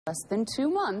Less than 2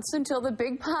 months until the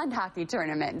big pond hockey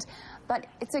tournament. But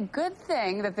it's a good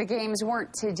thing that the games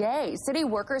weren't today. City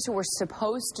workers who were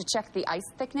supposed to check the ice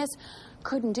thickness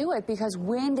couldn't do it because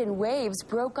wind and waves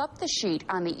broke up the sheet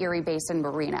on the Erie Basin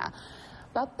Marina.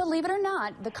 But believe it or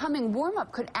not, the coming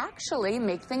warm-up could actually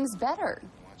make things better.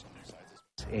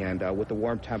 And with the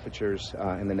warm temperatures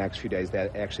in the next few days,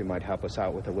 that actually might help us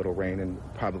out with a little rain and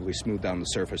probably smooth down the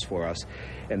surface for us.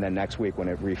 And then next week, when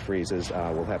it refreezes,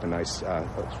 we'll have a nice,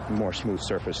 more smooth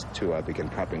surface to begin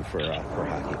prepping for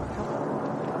hockey.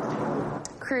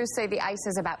 Crews say the ice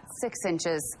is about 6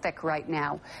 inches thick right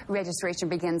now. Registration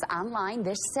begins online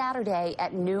this Saturday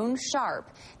at noon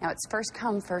sharp. Now, it's first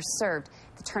come, first served.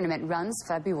 The tournament runs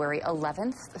February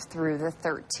 11th through the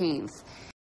 13th.